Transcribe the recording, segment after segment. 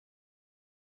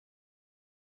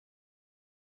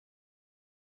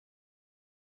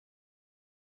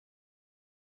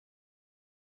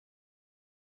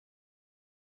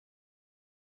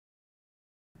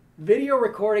Video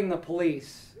recording the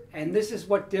police, and this is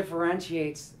what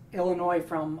differentiates Illinois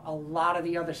from a lot of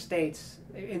the other states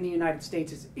in the United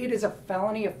States, is it is a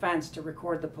felony offense to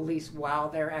record the police while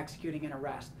they're executing an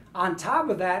arrest. On top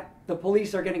of that, the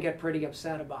police are going to get pretty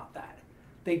upset about that.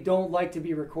 They don't like to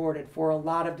be recorded for a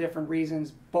lot of different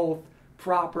reasons, both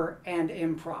proper and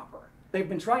improper. They've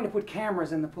been trying to put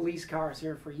cameras in the police cars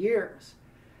here for years.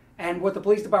 And what the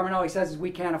police department always says is, we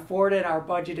can't afford it, our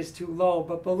budget is too low.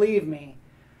 But believe me,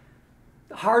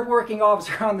 the hardworking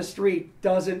officer on the street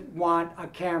doesn't want a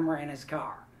camera in his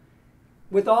car.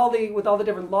 With all the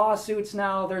different lawsuits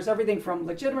now, there's everything from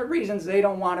legitimate reasons they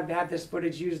don't want to have this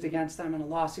footage used against them in a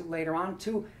lawsuit later on,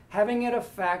 to having it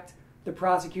affect the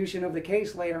prosecution of the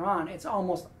case later on. It's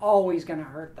almost always going to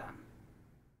hurt them.